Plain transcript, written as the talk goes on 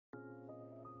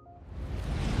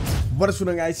What is going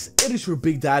on, guys? It is your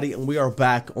Big Daddy, and we are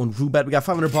back on Roobet. We got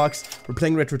 500 bucks. We're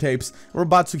playing retro tapes. We're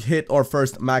about to hit our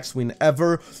first max win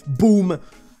ever. Boom!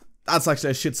 That's actually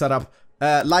a shit setup.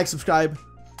 Like, subscribe,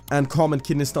 and comment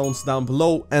kidney stones down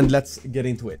below, and let's get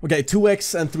into it. Okay,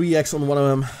 2x and 3x on one of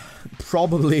them.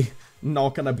 Probably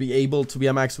not gonna be able to be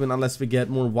a max win unless we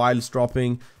get more wilds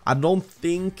dropping. I don't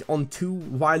think on 2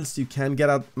 wilds you can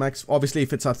get a max. Obviously,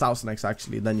 if it's 1000x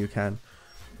actually, then you can.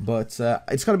 But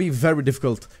it's gonna be very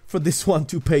difficult for this one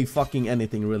to pay fucking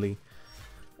anything, really.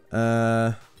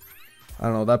 I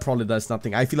don't know, that probably does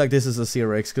nothing. I feel like this is a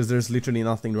 0x because there's literally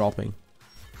nothing dropping.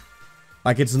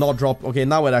 Like, it's not dropped. Okay,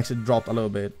 now it actually dropped a little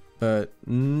bit, but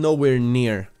nowhere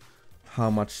near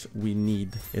how much we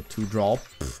need it to drop.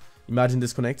 Imagine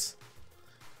this connects.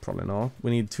 Probably not. We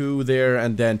need 2 there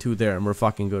and then 2 there, and we're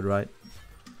fucking good, right?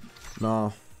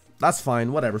 No, that's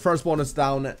fine. Whatever. First bonus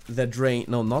down the drain.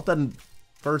 No, not that.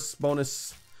 First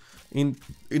bonus in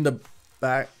the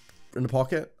back, in the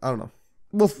pocket. I don't know.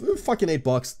 Well, fucking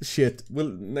 $8. Shit. Well,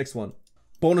 next one.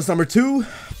 Bonus number 2.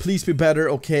 Please be better.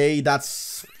 Okay,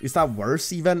 is that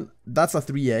worse even? That's a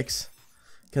 3x.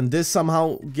 Can this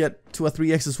somehow get to a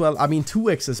 3x as well? I mean,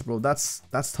 2x's, bro. That's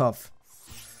tough.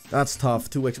 That's tough.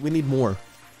 2x. We need more.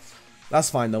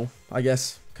 That's fine though, I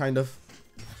guess. Kind of.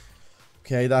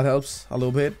 Okay, that helps a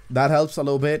little bit. That helps a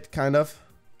little bit, kind of.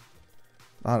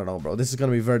 I don't know, bro. This is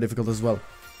gonna be very difficult as well.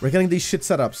 We're getting these shit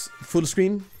setups. Full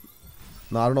screen?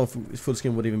 No, I don't know if full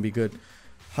screen would even be good.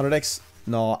 100x?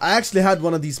 No, I actually had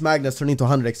one of these magnets turn into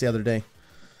 100x the other day.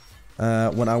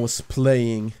 When I was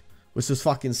playing. Which was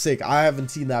fucking sick. I haven't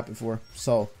seen that before.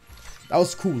 So, that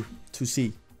was cool to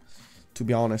see. To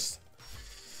be honest.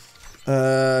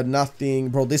 Nothing.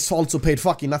 Bro, this also paid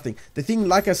fucking nothing. The thing,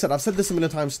 like I said, I've said this a million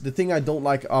times. The thing I don't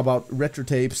like about retro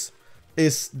tapes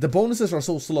is the bonuses are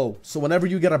so slow. So whenever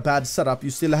you get a bad setup, you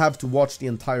still have to watch the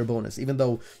entire bonus, even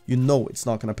though you know it's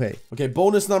not gonna pay. Okay,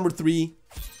 bonus number 3.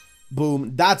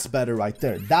 Boom. That's better right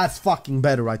there. That's fucking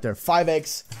better right there.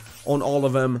 5x on all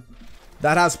of them.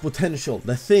 That has potential.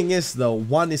 The thing is, though,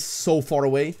 one is so far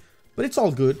away, but it's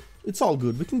all good. It's all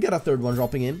good. We can get a third one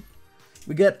dropping in.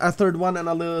 We get a third one and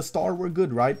a little star. We're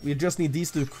good, right? We just need these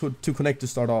to connect to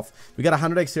start off. We got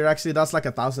 100x here. Actually, that's like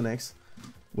 1000x.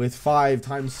 With 5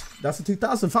 times, that's a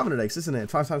 2500x, isn't it?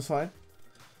 5 times 5.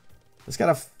 Let's get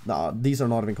a. Nah, these are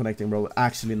not even connecting, bro.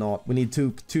 Actually, not. We need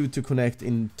two to connect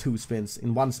in 2 spins,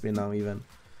 in 1 spin now, even.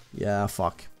 Yeah,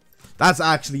 fuck. That's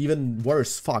actually even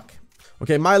worse. Fuck.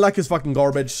 Okay, my luck is fucking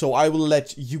garbage, so I will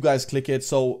let you guys click it.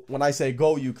 So when I say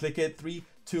go, you click it. 3,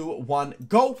 2, 1,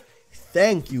 go.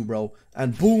 Thank you, bro.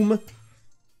 And boom.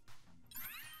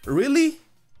 Really?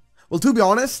 Well, to be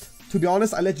honest,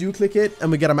 I let you click it and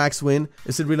we get a max win.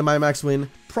 Is it really my max win?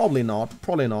 Probably not.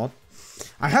 Probably not.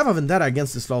 I have a vendetta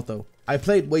against this slot though. I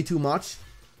played way too much.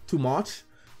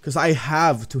 Because I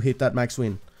have to hit that max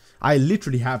win. I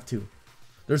literally have to.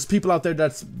 There's people out there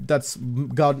that's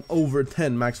gotten over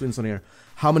 10 max wins on here.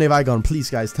 How many have I gone? Please,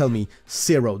 guys, tell me.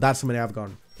 0. That's how many I've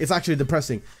gone. It's actually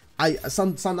depressing.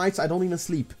 Some nights I don't even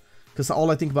sleep. Because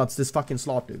all I think about is this fucking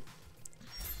slot, dude.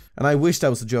 And I wish that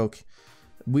was a joke.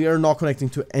 We are not connecting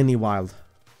to any wild.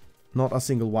 Not a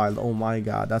single wild. Oh my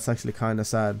god. That's actually kind of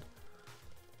sad.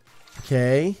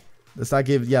 Okay. Does that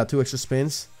give... Yeah, 2 extra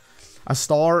spins. A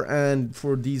star and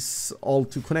for these all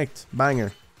to connect.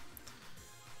 Banger.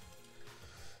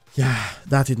 Yeah,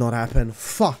 that did not happen.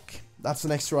 Fuck. That's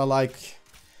an extra like...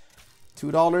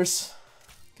 $2.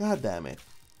 God damn it.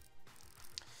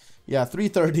 Yeah,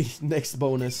 330 next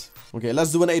bonus. Okay,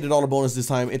 let's do an $80 bonus this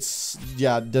time. It's...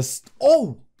 Yeah, just...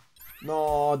 Oh!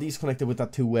 No, these connected with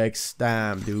that 2x.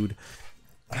 Damn, dude.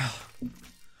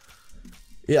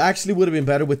 It actually would have been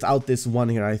better without this one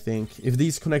here, I think. If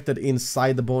these connected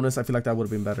inside the bonus, I feel like that would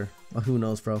have been better. But who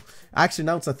knows, bro. Actually,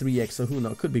 now it's a 3x, so who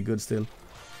knows. Could be good still.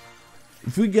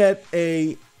 If we get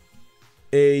a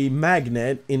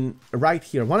magnet in right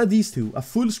here, one of these two, a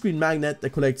full screen magnet that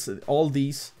collects all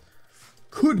these,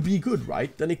 could be good,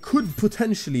 right? Then it could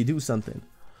potentially do something.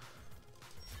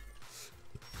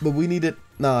 But we need it.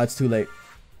 No, it's too late.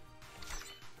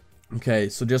 Okay,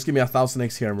 so just give me a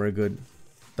 1000x here and we're good.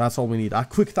 That's all we need. A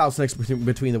quick 1000x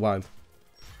between the wild.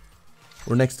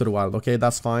 We're next to the wild. Okay,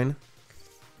 that's fine.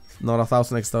 Not a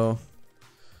 1000x though.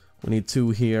 We need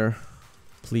 2 here.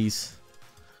 Please.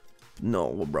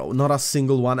 No, bro. Not a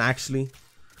single one, actually.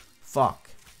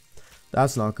 Fuck.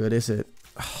 That's not good, is it?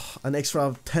 An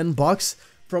extra $10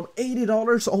 from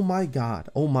 $80? Oh my god.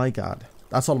 Oh my god.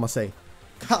 That's all I'm gonna say.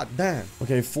 God damn.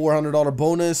 Okay, $400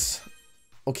 bonus.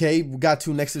 Okay, we got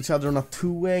 2 next to each other on a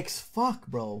 2x. Fuck,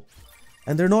 bro.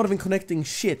 And they're not even connecting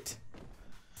shit.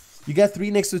 You get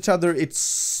 3 next to each other,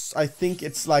 it's... I think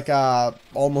it's like a...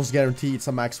 almost guaranteed it's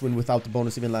a max win without the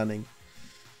bonus even landing.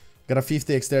 Got a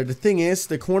 50x there. The thing is,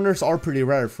 the corners are pretty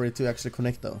rare for it to actually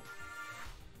connect though.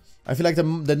 I feel like the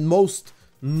most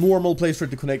normal place for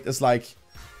it to connect is like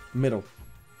middle.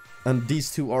 And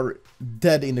these two are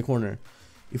dead in the corner.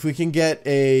 If we can get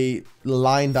a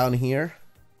line down here.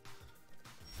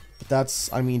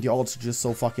 That's, I mean, the odds are just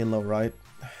so fucking low, right?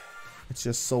 It's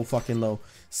just so fucking low.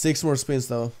 6 more spins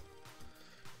though.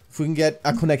 If we can get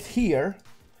a connect here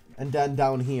and then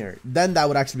down here, then that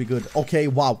would actually be good. Okay,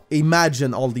 wow.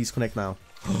 Imagine all these connect now.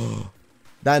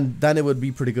 then it would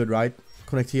be pretty good, right?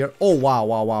 Connect here. Oh, wow,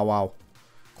 wow, wow, wow.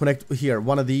 Connect here.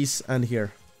 One of these and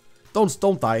here.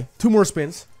 Don't die. 2 more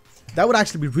spins. That would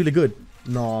actually be really good.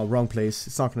 No, wrong place.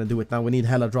 It's not gonna do it now. We need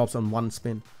hella drops on 1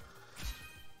 spin.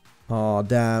 Oh,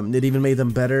 damn. It even made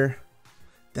them better.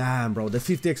 Damn, bro. The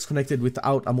 50x connected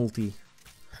without a multi.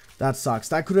 That sucks.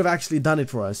 That could have actually done it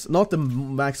for us. Not the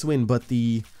max win, but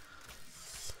the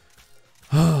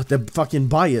fucking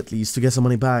buy at least to get some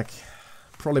money back.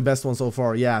 Probably best one so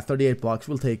far. Yeah, 38 bucks.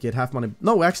 We'll take it. Half money.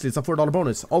 No, actually, it's a $4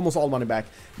 bonus. Almost all money back.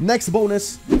 Next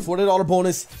bonus. $40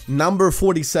 bonus. Number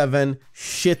 47.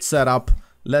 Shit setup.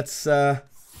 Let's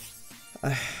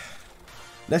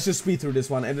just speed through this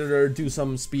one. Editor, do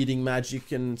some speeding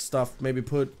magic and stuff. Maybe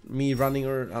put me running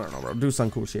or... I don't know, bro. Do some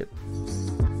cool shit.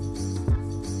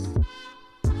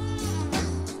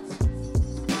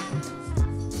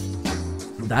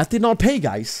 That did not pay,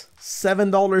 guys.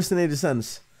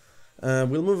 $7.80.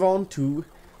 We'll move on to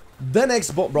the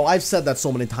next bro, I've said that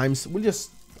so many times. We'll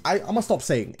just... I'm gonna stop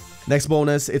saying it. Next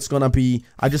bonus, it's gonna be...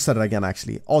 I just said it again,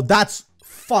 actually. Oh, that's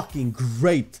fucking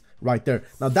great right there.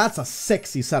 Now, that's a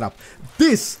sexy setup.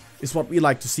 This is what we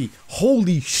like to see.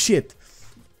 Holy shit.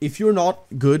 If you're not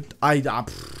good,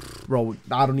 bro,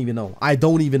 I don't even know. I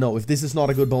don't even know. If this is not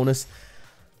a good bonus,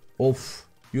 oh,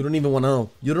 you don't even want to know.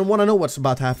 You don't want to know what's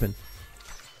about to happen.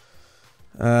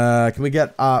 Can we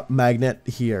get a magnet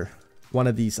here? One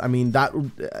of these. I mean, that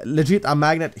legit a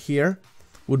magnet here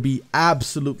would be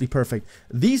absolutely perfect.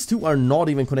 These two are not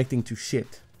even connecting to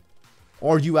shit.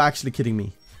 Are you actually kidding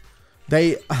me?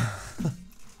 They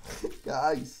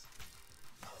guys,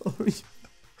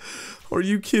 are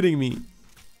you kidding me?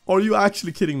 Are you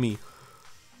actually kidding me?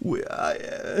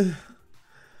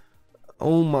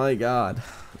 Oh my god,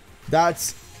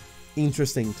 that's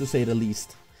interesting to say the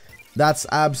least. That's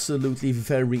absolutely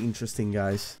very interesting,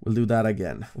 guys. We'll do that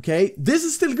again. Okay, this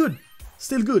is still good.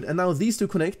 Still good. And now these two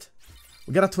connect.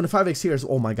 We got a 25x here. So,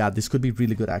 oh my god, this could be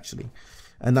really good, actually.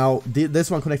 And now this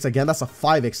one connects again. That's a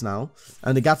 5x now.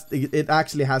 And it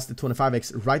actually has the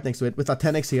 25x right next to it with a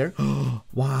 10x here.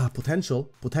 Wow, potential.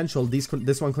 Potential.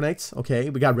 This one connects. Okay,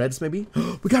 we got reds maybe.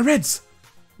 We got reds.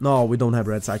 No, we don't have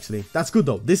reds, actually. That's good,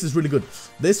 though. This is really good.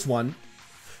 This one...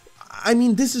 I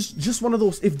mean, this is just one of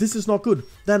those, if this is not good,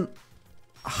 then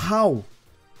how?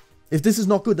 If this is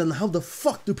not good, then how the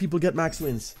fuck do people get max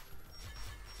wins?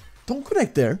 Don't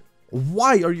connect there.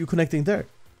 Why are you connecting there?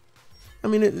 I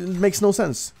mean, it makes no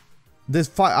sense. This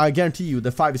 5, I guarantee you,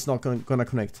 the 5 is not gonna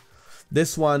connect.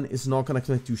 This one is not gonna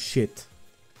connect to shit.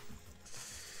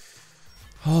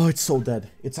 Oh, it's so dead.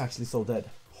 It's actually so dead.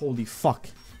 Holy fuck.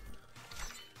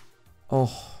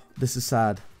 Oh, this is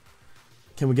sad.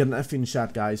 Can we get an F in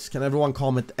chat, guys? Can everyone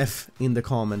comment F in the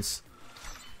comments?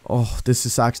 Oh, this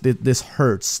is actually... This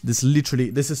hurts. This literally...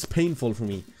 This is painful for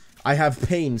me. I have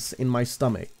pains in my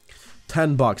stomach.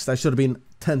 10 bucks. That should have been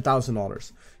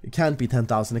 $10,000. It can't be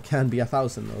 10,000. It can be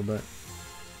 1,000 though, but...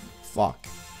 Fuck.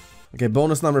 Okay,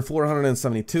 bonus number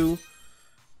 472.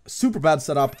 Super bad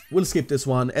setup. We'll skip this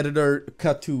one. Editor,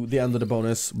 cut to the end of the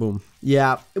bonus. Boom.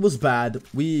 Yeah, it was bad.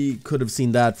 We could have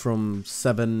seen that from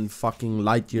 7 fucking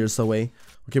light years away.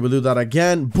 Okay, we'll do that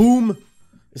again. Boom.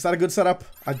 Is that a good setup?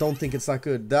 I don't think it's that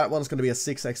good. That one's gonna be a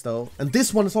 6x though. And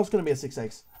this one is also gonna be a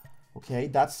 6x. Okay,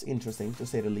 that's interesting to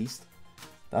say the least.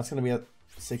 That's gonna be a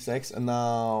 6x. And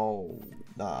now...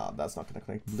 Nah, that's not gonna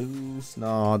connect. Blues.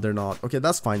 No, they're not. Okay,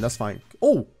 that's fine. That's fine.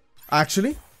 Oh,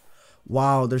 actually...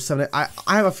 Wow, there's 7. I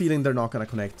have a feeling they're not gonna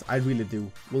connect. I really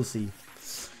do. We'll see.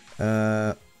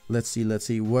 Let's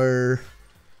see. Where?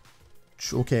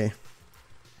 Okay.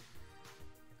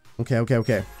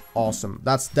 Okay. Awesome.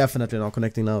 That's definitely not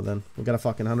connecting now. Then we got a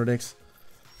fucking 100x.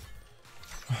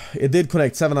 It did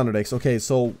connect 700x. Okay,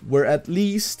 so we're at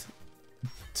least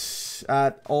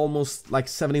at almost like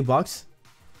 70 bucks.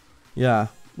 Yeah,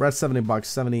 we're at 70 bucks,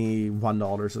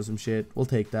 $71 or some shit. We'll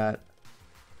take that.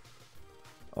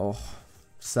 Oh,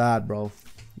 sad, bro.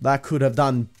 That could have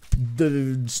done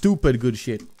the stupid good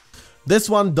shit. This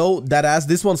one, though,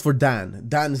 this one's for Dan.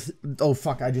 Dan's... Oh,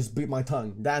 fuck, I just beat my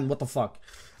tongue. Dan, what the fuck?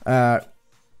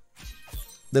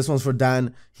 This one's for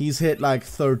Dan. He's hit like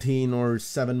 13 or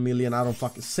 7 million. I don't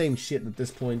fucking same shit at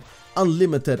this point.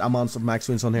 Unlimited amounts of max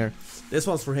wins on here. This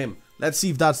one's for him. Let's see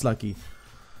if that's lucky.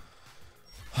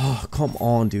 Oh, come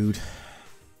on, dude.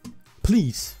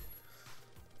 Please.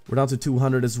 We're down to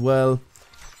 200 as well.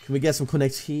 Can we get some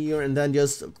connects here and then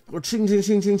just go ching ching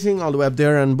ching ching ching all the way up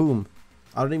there and boom.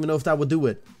 I don't even know if that would do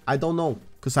it. I don't know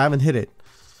because I haven't hit it.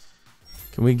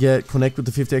 Can we get connect with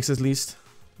the 50x at least?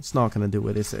 It's not gonna do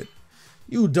it, is it?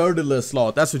 You dirty little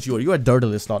slot. That's what you are. You are a dirty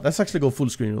little slot. Let's actually go full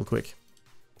screen real quick.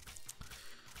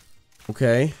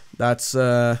 Okay, that's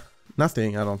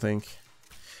nothing, I don't think.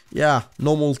 Yeah,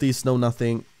 no multis, no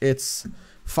nothing. It's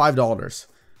 $5.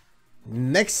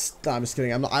 Next, I'm just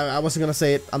kidding. I wasn't gonna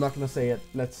say it. I'm not gonna say it.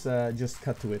 Let's just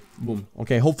cut to it. Boom.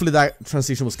 Okay, hopefully that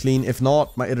transition was clean. If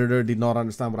not, my editor did not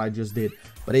understand what I just did.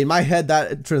 But in my head,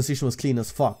 that transition was clean as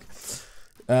fuck.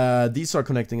 These are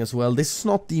connecting as well. This is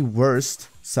not the worst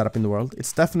setup in the world.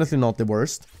 It's definitely not the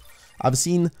worst. I've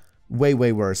seen way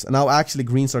worse. And now actually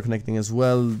greens are connecting as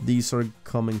well. These are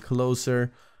coming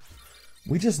closer.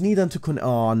 We just need them to connect.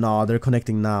 Oh no, they're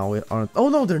connecting now. Oh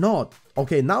no, they're not.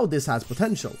 Okay, now this has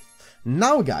potential.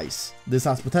 Now guys, this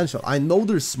has potential. I know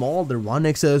they're small, they're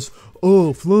 1xs.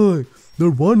 Oh fly, they're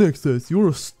 1xs. You're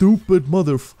a stupid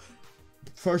mother.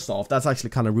 First off, that's actually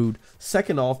kind of rude.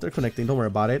 Second off, they're connecting, don't worry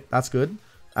about it. That's good.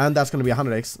 And that's gonna be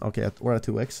 100x. Okay, we're at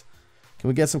 2x. Can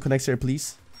we get some connects here,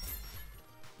 please?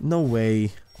 No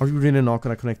way. Are you really not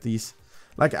gonna connect these?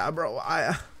 Like, bro,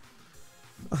 I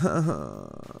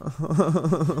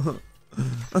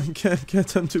can't get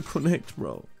them to connect,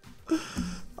 bro.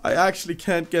 I actually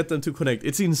can't get them to connect.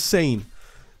 It's insane.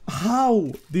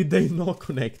 How did they not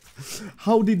connect?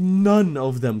 How did none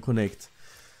of them connect?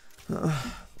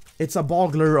 It's a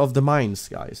boggler of the minds,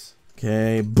 guys.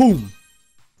 Okay, boom.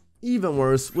 Even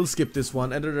worse, we'll skip this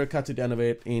one. Editor, cut to the end of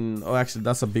it in... Oh, actually,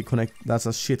 that's a big connect. That's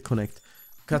a shit connect.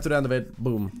 Cut to the end of it,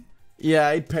 boom.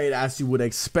 Yeah, it paid as you would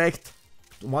expect.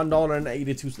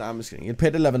 $1.82. Nah, I'm just kidding. It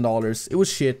paid $11. It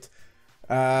was shit.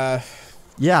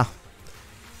 Yeah.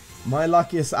 My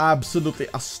luck is absolutely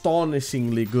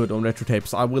astonishingly good on retro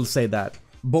tapes. I will say that.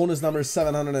 Bonus number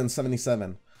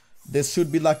 777. This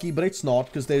should be lucky, but it's not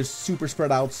because they're super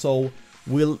spread out. So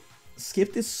we'll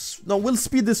skip this. No, we'll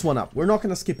speed this one up. We're not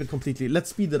gonna skip it completely. Let's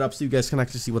speed it up so you guys can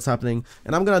actually see what's happening.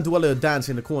 And I'm gonna do a little dance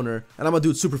in the corner, and I'm gonna do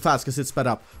it super fast because it's sped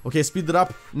up. Okay, speed it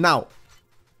up now.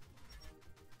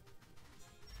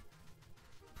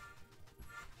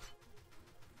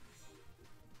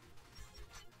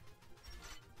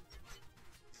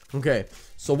 Okay,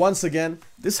 so once again,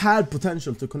 this had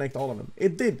potential to connect all of them.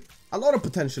 It did. A lot of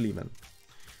potential even.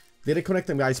 Did it connect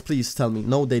them, guys? Please tell me.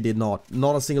 No, they did not.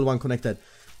 Not a single one connected.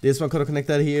 This one could have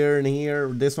connected here and here.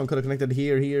 This one could have connected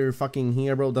here, here, fucking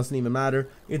here, bro. Doesn't even matter.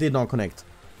 It did not connect.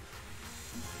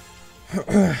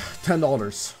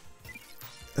 $10.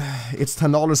 It's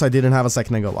 $10 I didn't have a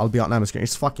second ago. I'll be on my screen.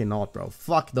 It's fucking not, bro.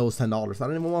 Fuck those $10. I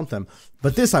don't even want them.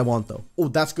 But this I want, though. Oh,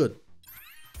 that's good.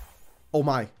 Oh,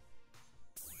 my.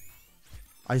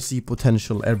 I see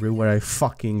potential everywhere I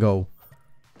fucking go.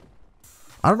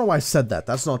 I don't know why I said that.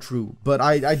 That's not true. But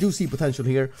I do see potential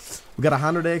here. We got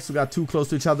 100x. We got two close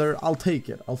to each other. I'll take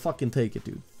it. I'll fucking take it,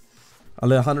 dude. I'll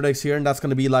let 100x here. And that's going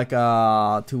to be like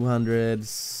 200,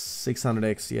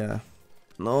 600x. Yeah.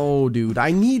 No, dude.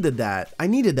 I needed that. I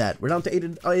needed that. We're down to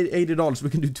 $80. We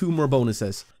can do two more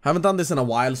bonuses. Haven't done this in a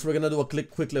while. So we're going to do a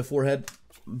quick little forehead.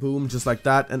 Boom. Just like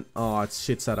that. And oh, it's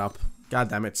shit set up. God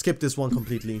damn it. Skip this one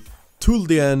completely. Till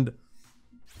the end.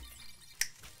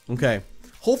 Okay.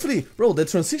 Hopefully, bro, the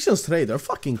transitions today, they're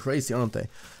fucking crazy, aren't they?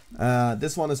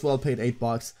 This one as well paid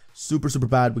 $8. Super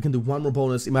bad. We can do one more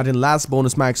bonus. Imagine last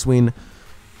bonus max win.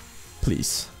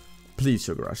 Please. Please,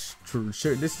 Sugar Rush.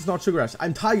 This is not Sugar Rush.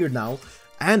 I'm tired now.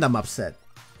 And I'm upset.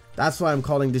 That's why I'm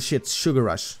calling this shit Sugar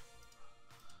Rush.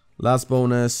 Last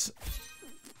bonus.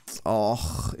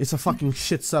 Oh, it's a fucking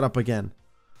shit setup again.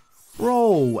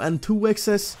 Bro, and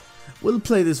 2x's. We'll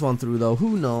play this one through though.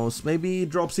 Who knows? Maybe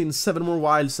it drops in 7 more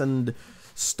wilds and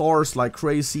stars like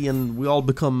crazy and we all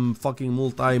become fucking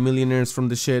multi-millionaires from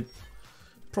this shit.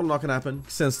 Probably not gonna happen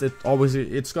since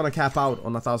it's gonna cap out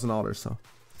on $1,000. So,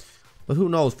 but who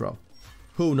knows, bro?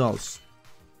 Who knows?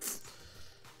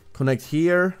 Connect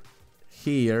here,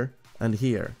 here, and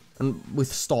here, and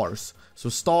with stars. So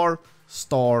star,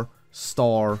 star,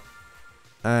 star,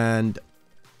 and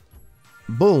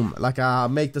boom. Like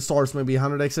make the stars maybe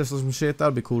 100x or some shit.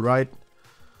 That'd be cool, right?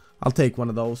 I'll take one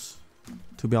of those.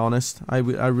 To be honest, I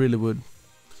really would.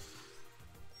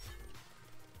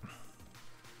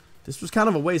 This was kind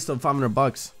of a waste of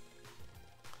 $500.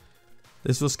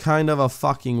 This was kind of a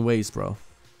fucking waste, bro.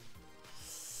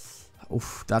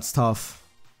 Oof, that's tough.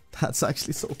 That's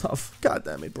actually so tough. God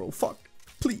damn it, bro. Fuck.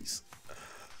 Please.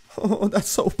 Oh, that's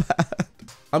so bad.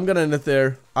 I'm gonna end it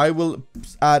there. I will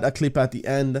add a clip at the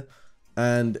end,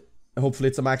 and hopefully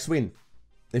it's a max win.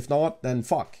 If not, then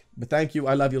fuck. But thank you.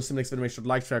 I love you. I'll see you next video. Make sure to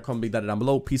like, share, comment, big daddy down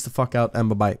below. Peace the fuck out, and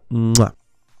bye-bye. Mwah.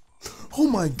 Oh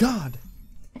my god.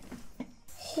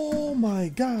 Oh my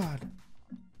god.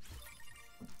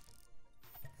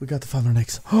 We got the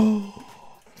 500x. Oh,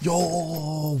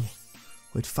 yo.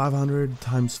 Wait, 500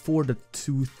 times 4 to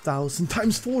 2000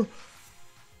 times 4.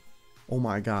 Oh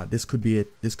my god, this could be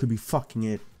it. This could be fucking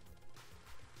it.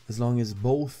 As long as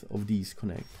both of these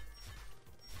connect.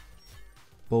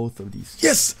 Both of these.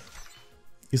 Yes!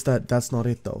 Is that's not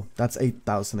it though. That's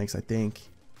 8000x, I think.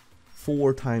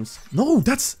 4 times. No,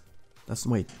 that's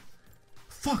wait.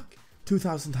 Fuck.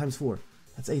 2000 times 4.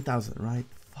 That's 8000, right?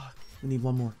 Fuck. We need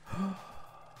one more.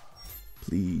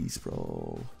 Please,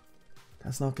 bro.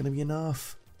 That's not gonna be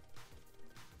enough.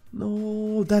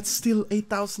 No, that's still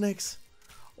 8000x.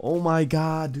 Oh my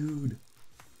god, dude.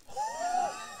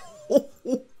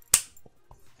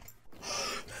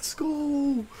 Let's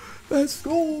go. Let's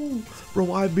go.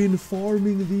 Bro, I've been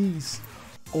farming these.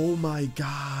 Oh my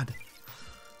god.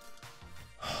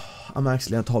 I'm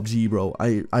actually on top G, bro.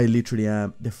 I literally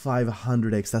am. The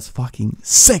 500x, that's fucking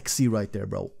sexy right there,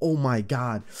 bro. Oh my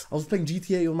god. I was playing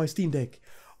GTA on my Steam Deck.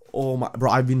 Oh my, bro,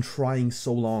 I've been trying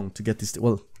so long to get this,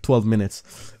 well, 12 minutes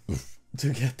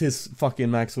to get this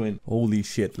fucking max win. Holy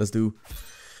shit, let's do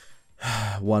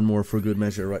one more for good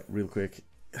measure, right, real quick.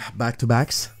 Back to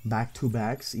backs,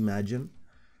 imagine.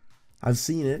 I've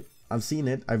seen it,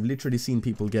 I've literally seen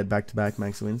people get back-to-back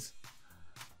max wins.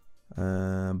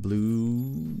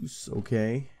 Blues,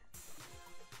 okay.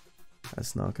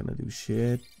 That's not gonna do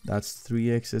shit. That's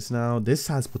 3x's now. This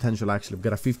has potential actually. We've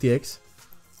got a 50x.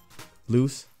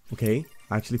 Blues, okay.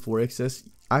 Actually 4x's.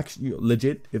 Actually,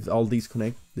 legit, if all these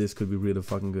connect, this could be really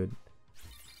fucking good.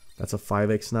 That's a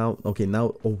 5x now. Okay,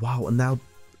 now, oh wow, and now,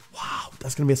 wow,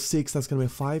 that's gonna be a 6, that's gonna be a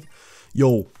 5.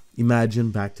 Yo,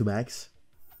 imagine back-to-backs.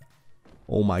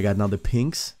 Oh my god, now the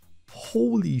pinks.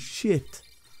 Holy shit.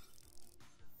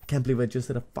 Can't believe I just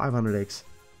did a 500x.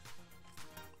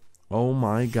 Oh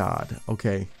my god.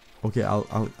 Okay. Okay,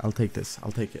 I'll take this.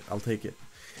 I'll take it.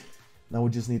 Now we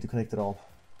just need to connect it all.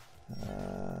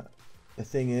 The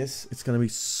thing is, it's gonna be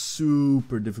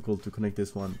super difficult to connect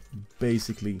this one.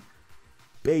 Basically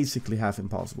half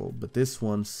impossible. But this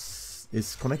one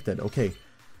is connected. Okay.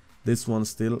 This one's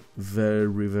still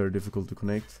very difficult to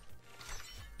connect.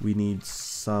 We need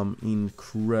some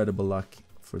incredible luck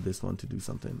for this one to do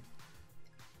something.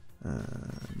 I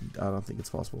don't think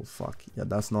it's possible. Fuck. Yeah,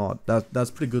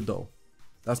 that's pretty good though.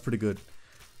 That's pretty good.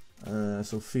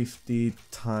 So 50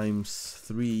 times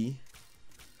 3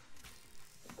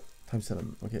 times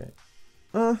 7. Okay.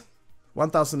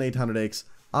 1800x.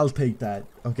 I'll take that.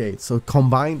 Okay, so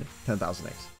combined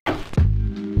 10,000x.